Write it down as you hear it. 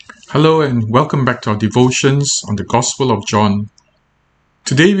Hello and welcome back to our devotions on the Gospel of John.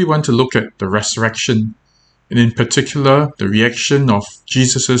 Today we want to look at the resurrection, and in particular the reaction of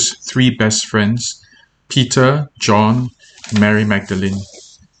Jesus' three best friends, Peter, John, and Mary Magdalene.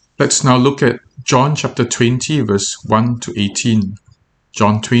 Let's now look at John chapter 20 verse 1 to 18.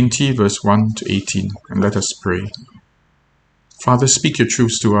 John 20 verse 1 to 18, and let us pray. Father, speak your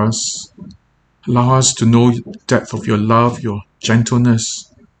truths to us. Allow us to know the depth of your love, your gentleness,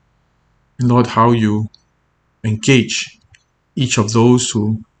 and Lord, how you engage each of those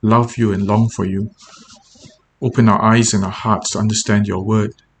who love you and long for you. Open our eyes and our hearts to understand your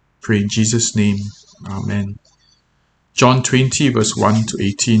word. Pray in Jesus' name. Amen. John 20 verse 1 to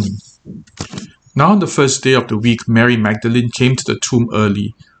 18. Now on the first day of the week, Mary Magdalene came to the tomb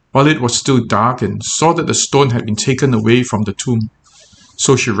early, while it was still dark, and saw that the stone had been taken away from the tomb.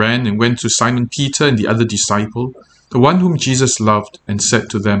 So she ran and went to Simon Peter and the other disciple, the one whom Jesus loved, and said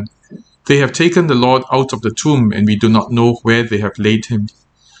to them, "They have taken the Lord out of the tomb, and we do not know where they have laid him."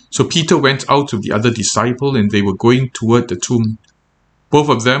 So Peter went out to the other disciple, and they were going toward the tomb. Both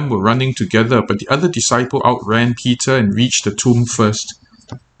of them were running together, but the other disciple outran Peter and reached the tomb first.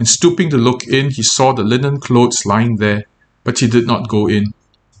 And stooping to look in, he saw the linen clothes lying there, but he did not go in.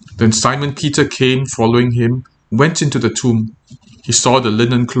 Then Simon Peter came, following him, went into the tomb. He saw the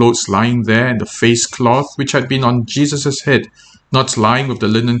linen clothes lying there, and the face cloth which had been on Jesus' head, not lying with the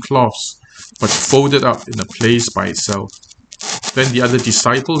linen cloths, but folded up in a place by itself. Then the other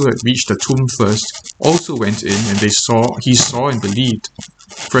disciple who had reached the tomb first also went in, and he saw and believed.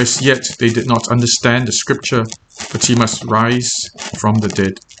 For as yet they did not understand the scripture, that he must rise from the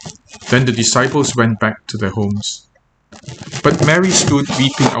dead. Then the disciples went back to their homes. But Mary stood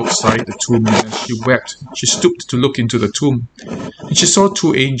weeping outside the tomb, and as she wept, she stooped to look into the tomb. And she saw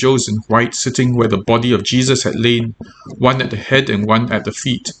two angels in white sitting where the body of Jesus had lain, one at the head and one at the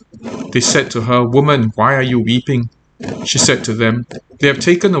feet. They said to her, "Woman, why are you weeping?" She said to them, "They have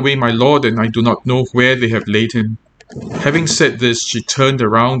taken away my Lord, and I do not know where they have laid him." Having said this, she turned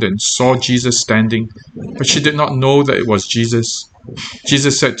around and saw Jesus standing, but she did not know that it was Jesus.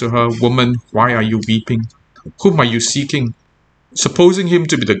 Jesus said to her, "Woman, why are you weeping? Whom are you seeking?" Supposing him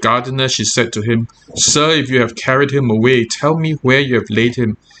to be the gardener, she said to him, "Sir, if you have carried him away, tell me where you have laid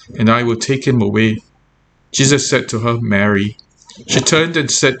him, and I will take him away." Jesus said to her, "Mary." She turned and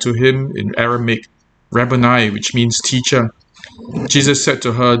said to him in Aramaic, "Rabboni," which means teacher. Jesus said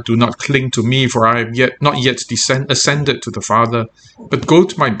to her, "Do not cling to me, for I have not yet ascended to the Father. But go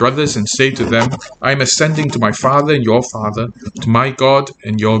to my brothers and say to them, I am ascending to my Father and your Father, to my God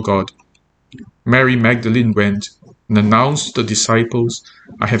and your God." Mary Magdalene went and announced to the disciples,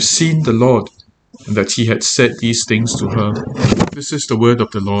 "I have seen the Lord," and that he had said these things to her. This is the word of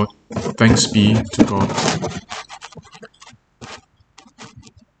the Lord. Thanks be to God.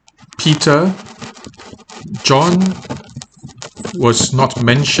 Peter, John was not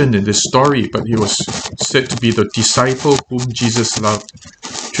mentioned in this story, but he was said to be the disciple whom Jesus loved.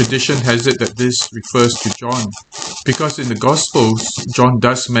 Tradition has it that this refers to John, because in the Gospels, John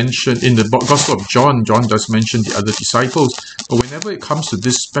does mention the other disciples, but whenever it comes to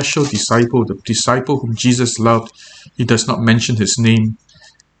this special disciple, the disciple whom Jesus loved, he does not mention his name.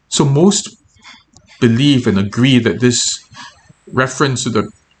 So most believe and agree that this reference to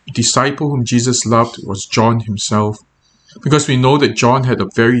the disciple whom Jesus loved was John himself, because we know that John had a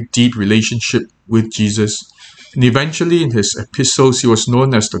very deep relationship with Jesus. And eventually in his epistles, he was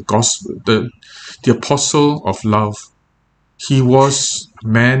known as the apostle of love. He was a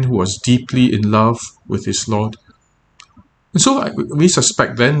man who was deeply in love with his Lord. And so we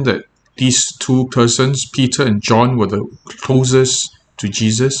suspect then that these two persons, Peter and John, were the closest to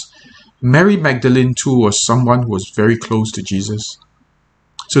Jesus. Mary Magdalene too was someone who was very close to Jesus.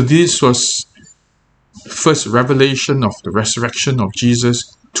 So this was the first revelation of the resurrection of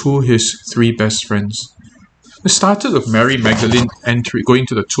Jesus to his three best friends. It started with Mary Magdalene going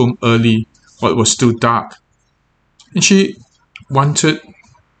to the tomb early while it was still dark. And she wanted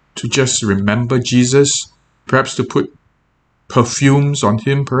to just remember Jesus, perhaps to put perfumes on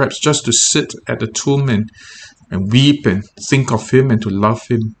him, perhaps just to sit at the tomb and weep and think of him and to love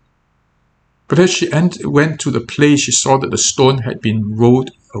him. But as she went to the place, she saw that the stone had been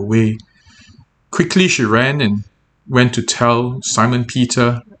rolled away. Quickly she ran and went to tell Simon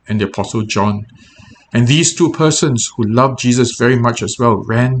Peter and the Apostle John. And these two persons who loved Jesus very much as well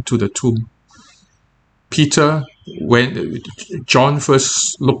ran to the tomb. John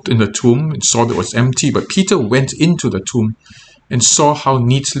first looked in the tomb and saw that it was empty, but Peter went into the tomb and saw how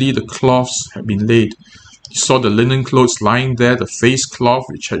neatly the cloths had been laid. He saw the linen clothes lying there, the face cloth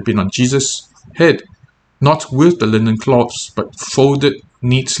which had been on Jesus' head, not with the linen cloths, but folded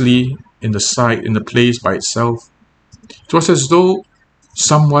neatly in the place by itself. It was as though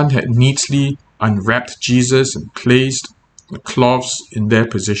someone had neatly unwrapped Jesus and placed the cloths in their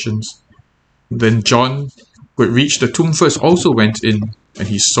positions. Then John, who had reached the tomb first, also went in, and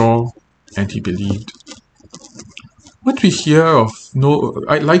he saw and he believed. What we hear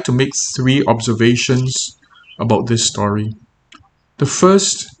I'd like to make 3 observations about this story. The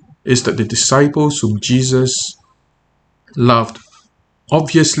first is that the disciples whom Jesus loved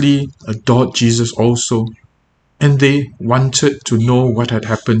obviously adored Jesus also, and they wanted to know what had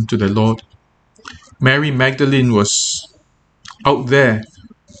happened to their Lord. Mary Magdalene was out there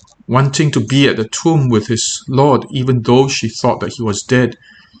wanting to be at the tomb with his Lord, even though she thought that he was dead,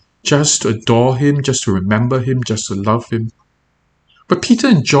 just to adore him, just to remember him, just to love him. But Peter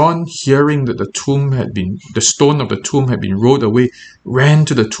and John, hearing that the stone of the tomb had been rolled away, ran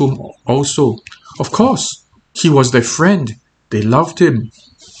to the tomb also. Of course, he was their friend. They loved him.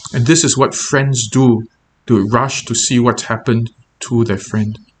 And this is what friends do, to rush to see what happened to their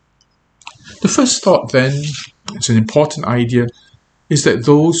friend. The first thought then, it's an important idea, is that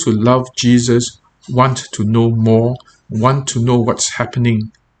those who love Jesus want to know more, want to know what's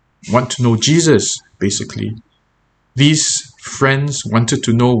happening, want to know Jesus, basically. These friends wanted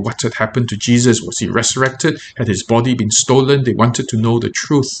to know what had happened to Jesus. Was he resurrected? Had his body been stolen? They wanted to know the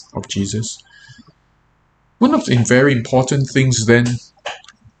truth of Jesus. One of the very important things then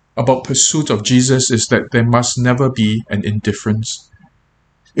about pursuit of Jesus is that there must never be an indifference.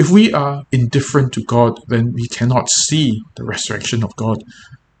 If we are indifferent to God, then we cannot see the resurrection of God.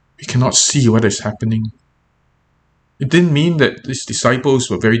 We cannot see what is happening. It didn't mean that these disciples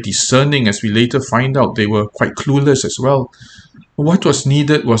were very discerning, as we later find out they were quite clueless as well. But what was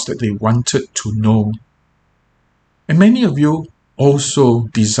needed was that they wanted to know. And many of you also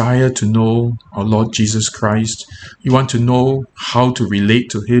desire to know our Lord Jesus Christ. You want to know how to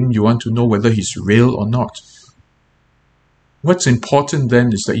relate to him. You want to know whether he's real or not. What's important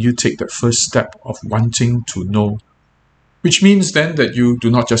then is that you take that first step of wanting to know, which means then that you do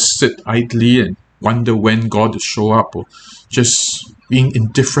not just sit idly and wonder when God will show up, or just being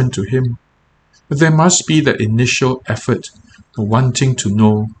indifferent to him. But there must be that initial effort of wanting to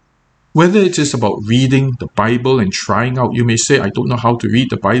know. Whether it is about reading the Bible and trying out, you may say, I don't know how to read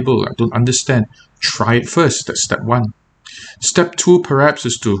the Bible, I don't understand. Try it first, that's step 1. Step 2 perhaps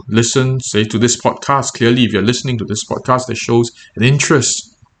is to listen, say, to this podcast. Clearly, if you're listening to this podcast, that shows an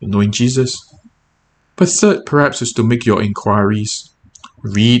interest in knowing Jesus. But third perhaps is to make your inquiries.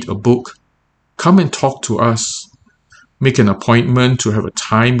 Read a book. Come and talk to us. Make an appointment to have a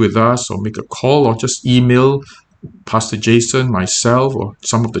time with us, or make a call, or just email Pastor Jason, myself, or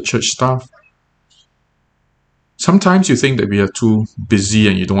some of the church staff. Sometimes you think that we are too busy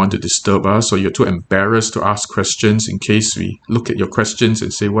and you don't want to disturb us, or you're too embarrassed to ask questions in case we look at your questions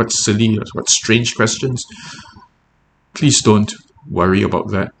and say, what silly, what strange questions. Please don't worry about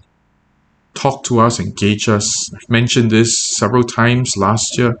that. Talk to us, engage us. I've mentioned this several times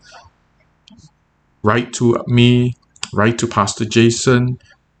last year. Write to me, write to Pastor Jason,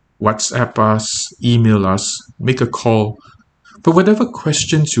 WhatsApp us, email us, make a call. But whatever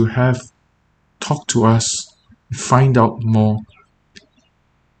questions you have, talk to us, find out more.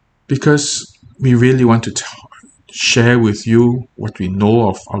 Because we really want to share with you what we know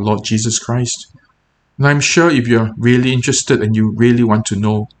of our Lord Jesus Christ. And I'm sure if you're really interested and you really want to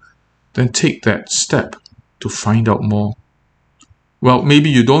know, then take that step to find out more. Well, maybe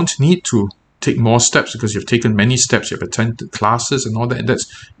you don't need to take more steps because you've taken many steps, you've attended classes and all that, and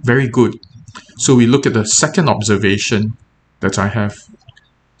that's very good. So we look at the second observation that I have.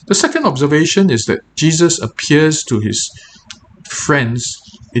 The second observation is that Jesus appears to his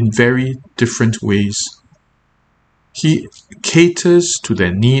friends in very different ways. He caters to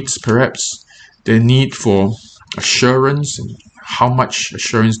their needs, perhaps their need for assurance and how much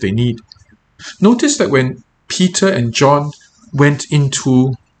assurance they need. Notice that when Peter and John went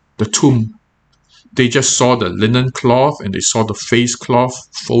into the tomb, they just saw the linen cloth and they saw the face cloth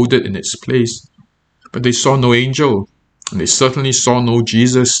folded in its place. But they saw no angel, and they certainly saw no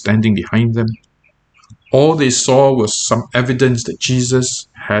Jesus standing behind them. All they saw was some evidence that Jesus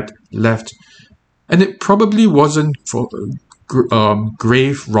had left. And it probably wasn't for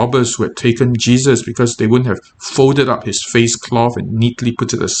grave robbers who had taken Jesus, because they wouldn't have folded up his face cloth and neatly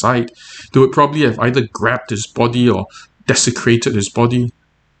put it aside. They would probably have either grabbed his body or desecrated his body.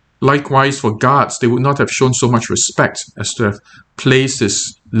 Likewise, for guards, they would not have shown so much respect as to have placed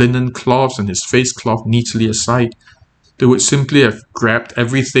his linen cloths and his face cloth neatly aside. They would simply have grabbed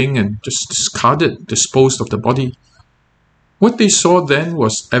everything and just disposed of the body. What they saw then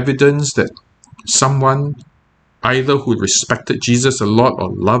was evidence that someone either who respected Jesus a lot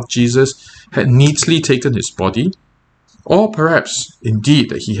or loved Jesus, had neatly taken his body, or perhaps indeed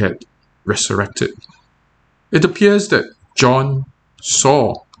that he had resurrected. It appears that John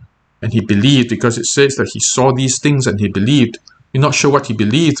saw and he believed, because it says that he saw these things and he believed. We're not sure what he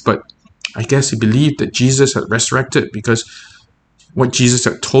believed, but I guess he believed that Jesus had resurrected, because what Jesus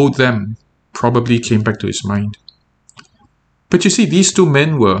had told them probably came back to his mind. But you see, these two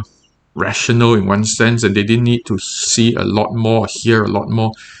men were rational in one sense, and they didn't need to see a lot more, hear a lot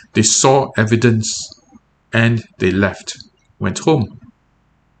more. They saw evidence and they left, went home.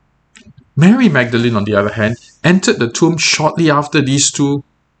 Mary Magdalene, on the other hand, entered the tomb shortly after these two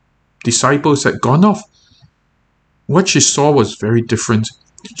disciples had gone off. What she saw was very different.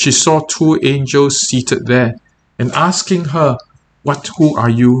 She saw two angels seated there and asking her, who are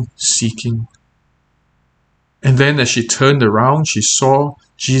you seeking? And then as she turned around, she saw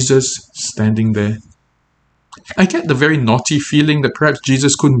Jesus standing there. I get the very naughty feeling that perhaps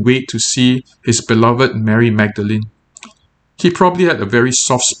Jesus couldn't wait to see his beloved Mary Magdalene. He probably had a very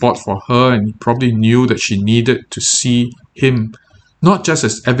soft spot for her, and he probably knew that she needed to see him, not just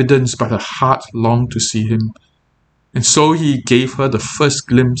as evidence, but her heart longed to see him. And so he gave her the first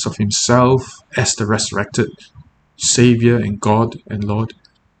glimpse of himself as the resurrected Savior and God and Lord.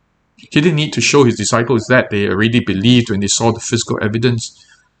 He didn't need to show his disciples that. They already believed when they saw the physical evidence.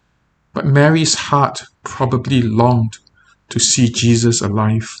 But Mary's heart probably longed to see Jesus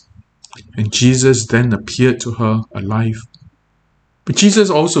alive. And Jesus then appeared to her alive. But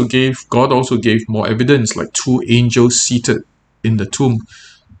God also gave more evidence, like two angels seated in the tomb.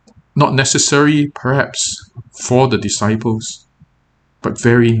 Not necessary, perhaps, for the disciples, but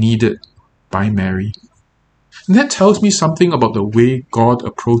very needed by Mary. And that tells me something about the way God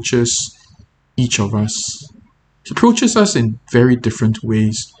approaches each of us. He approaches us in very different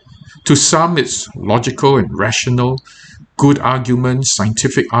ways. To some, it's logical and rational, good arguments,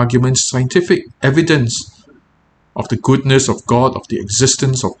 scientific evidence of the goodness of God, of the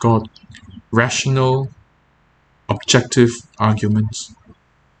existence of God. Rational, objective arguments.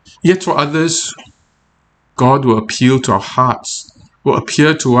 Yet for others, God will appeal to our hearts, will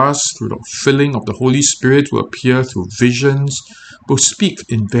appear to us through the filling of the Holy Spirit, will appear through visions, will speak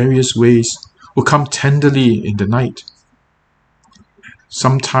in various ways, will come tenderly in the night.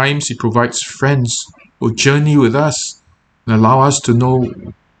 Sometimes he provides friends, will journey with us and allow us to know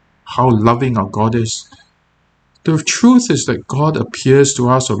how loving our God is. The truth is that God appears to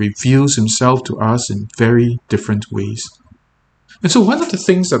us or reveals himself to us in very different ways. And so one of the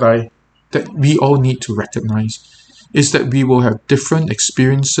things that we all need to recognize is that we will have different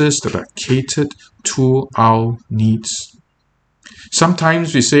experiences that are catered to our needs.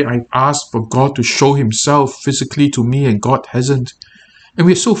 Sometimes we say, I've asked for God to show himself physically to me, and God hasn't. And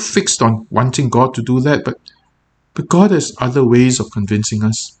we're so fixed on wanting God to do that, but God has other ways of convincing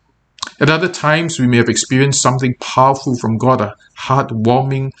us. At other times, we may have experienced something powerful from God, a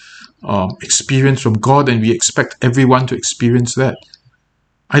heartwarming experience from God, and we expect everyone to experience that.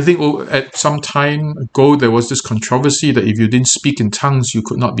 I think at some time ago, there was this controversy that if you didn't speak in tongues, you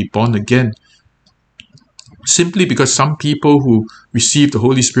could not be born again. Simply because some people who received the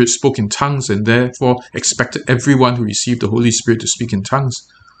Holy Spirit spoke in tongues and therefore expected everyone who received the Holy Spirit to speak in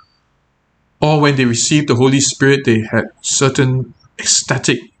tongues. Or when they received the Holy Spirit, they had certain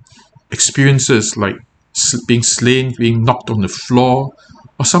ecstatic experiences like being slain, being knocked on the floor,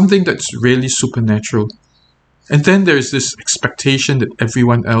 or something that's really supernatural. And then there is this expectation that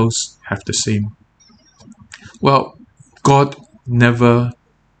everyone else have the same. Well, God never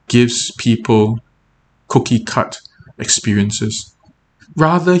gives people cookie-cut experiences.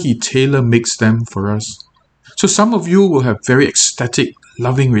 Rather, he tailor-makes them for us. So some of you will have very ecstatic,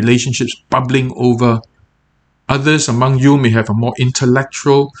 loving relationships bubbling over. Others among you may have a more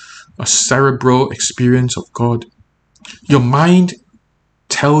intellectual, a cerebral experience of God. Your mind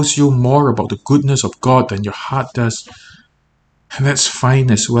tells you more about the goodness of God than your heart does. And that's fine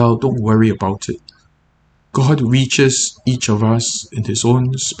as well. Don't worry about it. God reaches each of us in his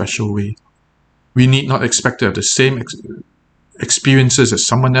own special way. We need not expect to have the same experiences as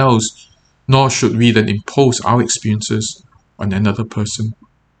someone else, nor should we then impose our experiences on another person.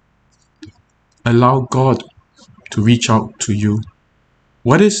 Allow God to reach out to you.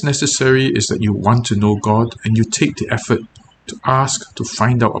 What is necessary is that you want to know God and you take the effort to ask to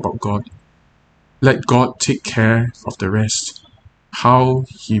find out about God. Let God take care of the rest. How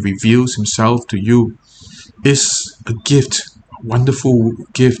he reveals himself to you is a gift, a wonderful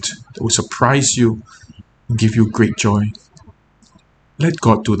gift that will surprise you and give you great joy. Let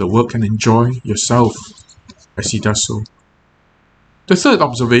God do the work and enjoy yourself as he does so. The third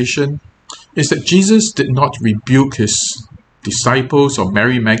observation is that Jesus did not rebuke his disciples or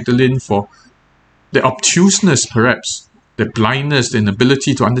Mary Magdalene for their obtuseness, perhaps, their blindness, their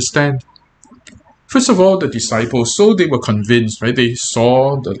inability to understand. First of all, the disciples, so they were convinced, right? They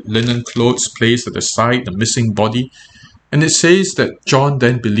saw the linen clothes placed at the side, the missing body, and it says that John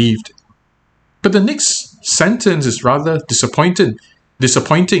then believed. But the next sentence is rather disappointing.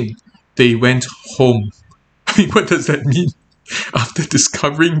 They went home. I mean, what does that mean? After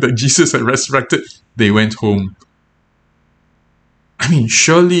discovering that Jesus had resurrected, they went home. I mean,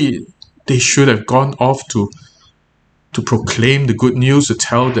 surely they should have gone off to proclaim the good news, to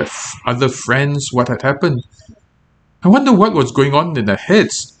tell their other friends what had happened. I wonder what was going on in their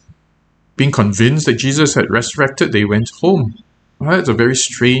heads. Being convinced that Jesus had resurrected, they went home. Well, that's a very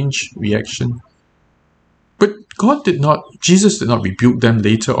strange reaction. But Jesus did not rebuke them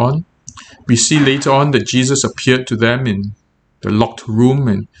later on. We see later on that Jesus appeared to them in the locked room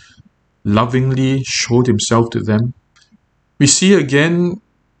and lovingly showed himself to them. We see again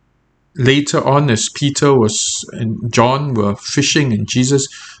later on as Peter and John were fishing and Jesus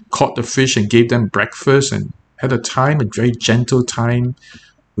caught the fish and gave them breakfast and had a very gentle time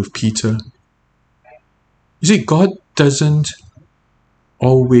with Peter. You see, God doesn't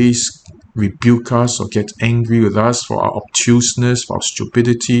always rebuke us or get angry with us for our obtuseness, for our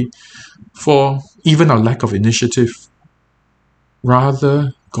stupidity, for even our lack of initiative.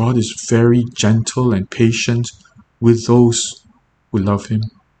 Rather, God is very gentle and patient with those who love him.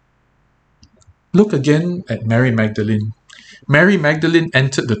 Look again at Mary Magdalene. Mary Magdalene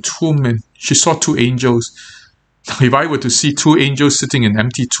entered the tomb and she saw two angels. If I were to see two angels sitting in an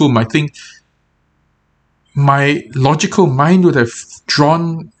empty tomb, I think my logical mind would have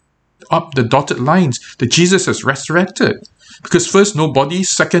drawn up the dotted lines that Jesus has resurrected. Because first, no body.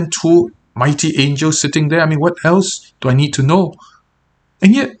 Second, two mighty angels sitting there. I mean, what else do I need to know?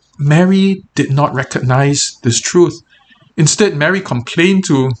 And yet, Mary did not recognize this truth. Instead, Mary complained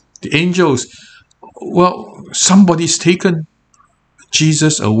to the angels, well, somebody's taken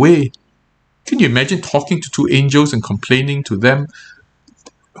Jesus away. Can you imagine talking to two angels and complaining to them?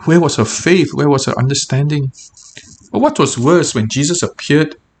 Where was her faith? Where was her understanding? But what was worse, when Jesus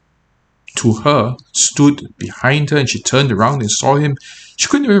appeared to her, stood behind her, and she turned around and saw him, she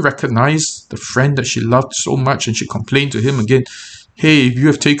couldn't even recognize the friend that she loved so much, and she complained to him again, hey, if you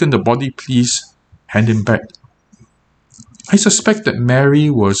have taken the body, please hand him back. I suspect that Mary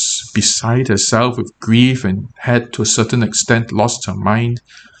was beside herself with grief and had, to a certain extent, lost her mind.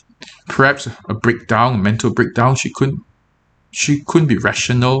 Perhaps a mental breakdown. She couldn't be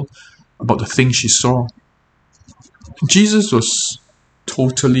rational about the things she saw. Jesus was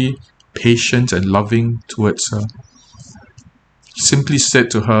totally patient and loving towards her. He simply said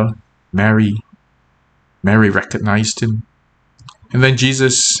to her, Mary. Mary recognized him. And then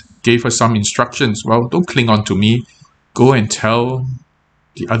Jesus gave her some instructions. Well, don't cling on to me. Go and tell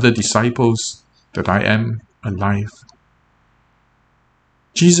the other disciples that I am alive.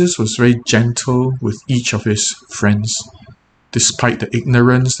 Jesus was very gentle with each of his friends, despite their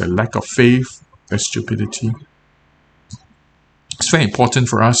ignorance, their lack of faith, their stupidity. It's very important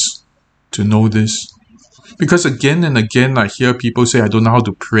for us to know this. Because again and again I hear people say, I don't know how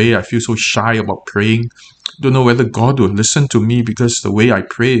to pray, I feel so shy about praying. I don't know whether God will listen to me because the way I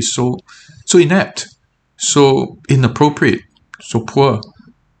pray is so inept, so inappropriate, so poor.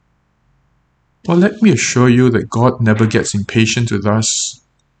 Well, let me assure you that God never gets impatient with us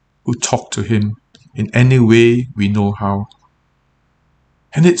who talk to him in any way we know how.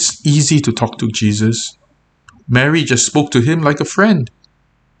 And it's easy to talk to Jesus. Mary just spoke to him like a friend.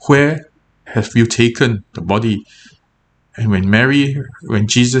 Where have you taken the body? And when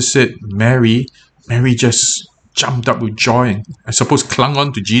Jesus said Mary, Mary just jumped up with joy and I suppose clung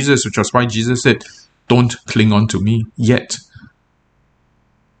on to Jesus, which was why Jesus said, don't cling on to me yet.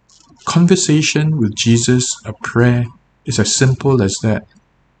 Conversation with Jesus, a prayer, is as simple as that.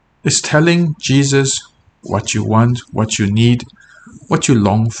 It's telling Jesus what you want, what you need, what you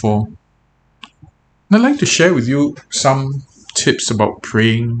long for. And I'd like to share with you some tips about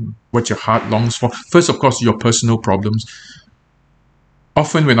praying, what your heart longs for. First, of course, your personal problems.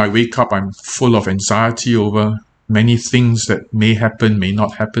 Often when I wake up, I'm full of anxiety over many things that may happen, may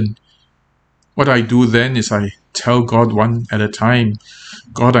not happen. What I do then is I tell God one at a time,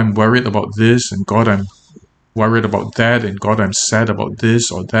 God, I'm worried about this, and God, I'm worried about that, and God, I'm sad about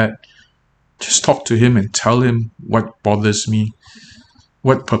this or that. Just talk to him and tell him what bothers me,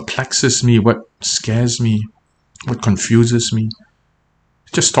 what perplexes me, what scares me, what confuses me.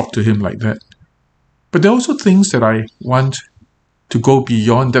 Just talk to him like that. But there are also things that I want to go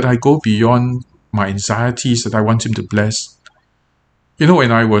beyond, that I go beyond my anxieties, that I want him to bless.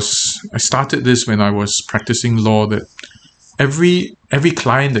 When I started this when I was practicing law, that every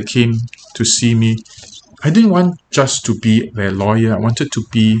client that came to see me, I didn't want just to be their lawyer. I wanted to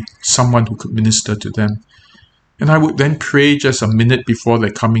be someone who could minister to them. And I would then pray just a minute before they're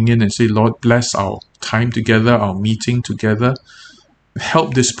coming in and say, Lord, bless our time together, our meeting together.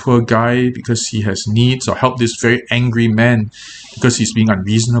 Help this poor guy because he has needs, or help this very angry man because he's being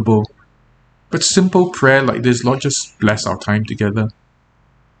unreasonable. But simple prayer like this, Lord, just bless our time together.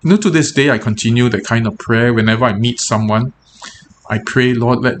 To this day, I continue that kind of prayer. Whenever I meet someone, I pray,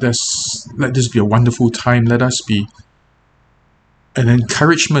 Lord, let this be a wonderful time. Let us be an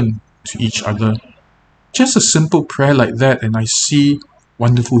encouragement to each other. Just a simple prayer like that, and I see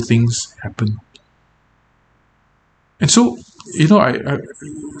wonderful things happen. And so,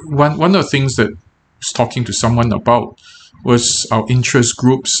 one of the things that I was talking to someone about was our interest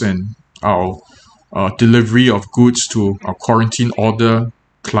groups and our delivery of goods to our quarantine order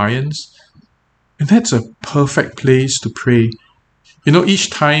clients. And that's a perfect place to pray. Each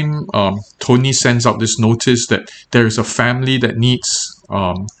time Tony sends out this notice that there is a family that needs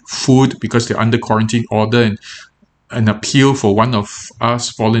food because they're under quarantine order, and an appeal for one of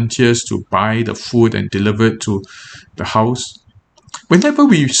us volunteers to buy the food and deliver it to the house. Whenever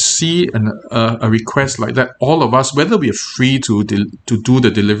we see a request like that, all of us, whether we are free to do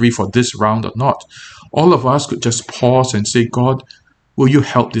the delivery for this round or not, all of us could just pause and say, God, will you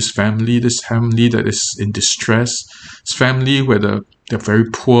help this family that is in distress, this family where they're very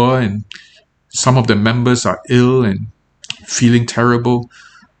poor and some of the members are ill and feeling terrible.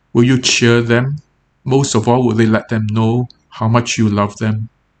 Will you cheer them? Most of all, will they let them know how much you love them?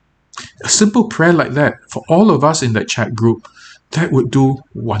 A simple prayer like that for all of us in that chat group, that would do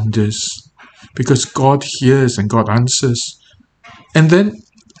wonders, because God hears and God answers. And then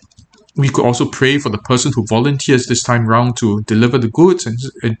we could also pray for the person who volunteers this time round to deliver the goods,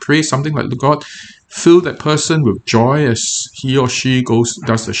 and pray something like, God, fill that person with joy as he or she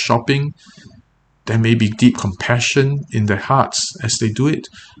does the shopping. There may be deep compassion in their hearts as they do it.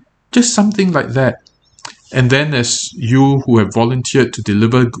 Just something like that. And then as you who have volunteered to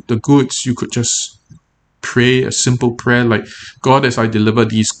deliver the goods, you could just pray a simple prayer like, God, as I deliver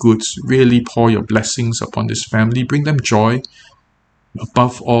these goods, really pour your blessings upon this family. Bring them joy.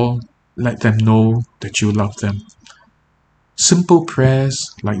 Above all, let them know that you love them. Simple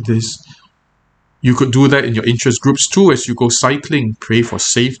prayers like this. You could do that in your interest groups too. As you go cycling, pray for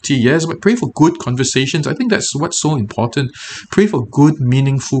safety, yes, but pray for good conversations. I think that's what's so important. Pray for good,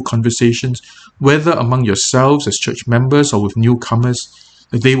 meaningful conversations, whether among yourselves as church members or with newcomers,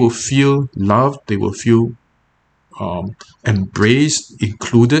 that they will feel loved, they will feel embraced,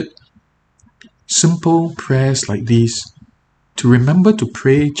 included. Simple prayers like these, to remember to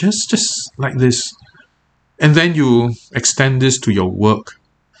pray just like this. And then you extend this to your work.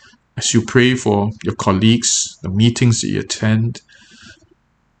 As you pray for your colleagues, the meetings that you attend,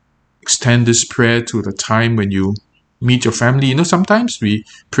 extend this prayer to the time when you meet your family. Sometimes we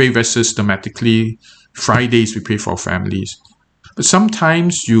pray very systematically. Fridays we pray for our families. But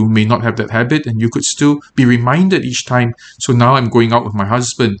sometimes you may not have that habit, and you could still be reminded each time. So now I'm going out with my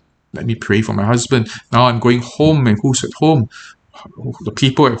husband. Let me pray for my husband. Now I'm going home, and who's at home? The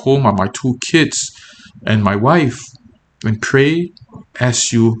people at home are my 2 kids and my wife. And pray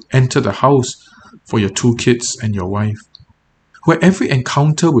as you enter the house for your 2 kids and your wife. Where every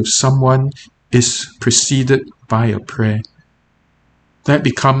encounter with someone is preceded by a prayer. That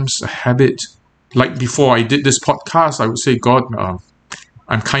becomes a habit. Like before I did this podcast, I would say, God,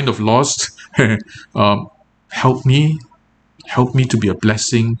 I'm kind of lost. Help me to be a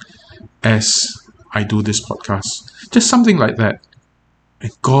blessing as I do this podcast. Just something like that.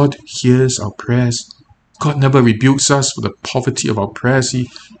 And God hears our prayers. God never rebukes us for the poverty of our prayers.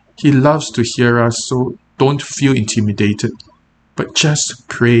 He loves to hear us, so don't feel intimidated. But just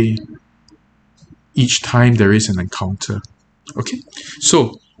pray each time there is an encounter. Okay?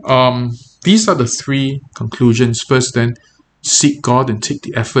 So, these are the 3 conclusions. First, then, seek God and take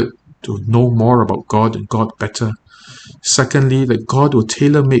the effort to know more about God and God better. Secondly, that God will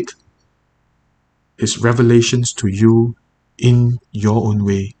tailor-make His revelations to you in your own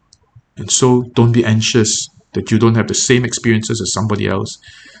way. And so don't be anxious that you don't have the same experiences as somebody else.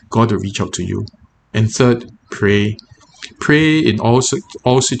 God will reach out to you. And third, pray. Pray in all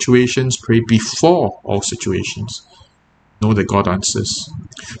situations. Pray before all situations. Know that God answers.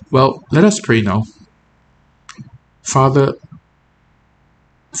 Well, let us pray now. Father,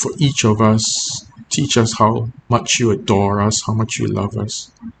 for each of us, teach us how much you adore us, how much you love us.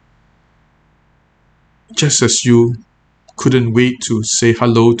 Just as you couldn't wait to say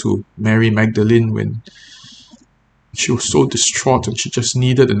hello to Mary Magdalene when She was so distraught and she just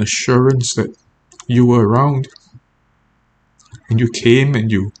needed an assurance that you were around. And you came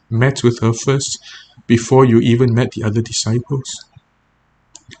and you met with her first before you even met the other disciples.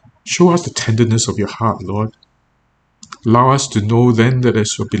 Show us the tenderness of your heart, Lord. Allow us to know then that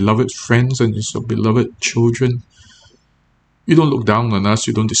as your beloved friends and as your beloved children, you don't look down on us,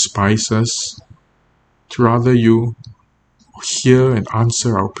 you don't despise us. Rather, you hear and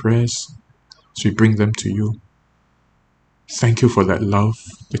answer our prayers as we bring them to you. Thank you for that love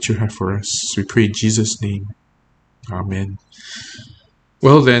that you have for us. We pray in Jesus' name. Amen.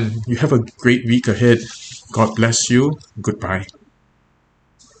 Well then, you have a great week ahead. God bless you. Goodbye.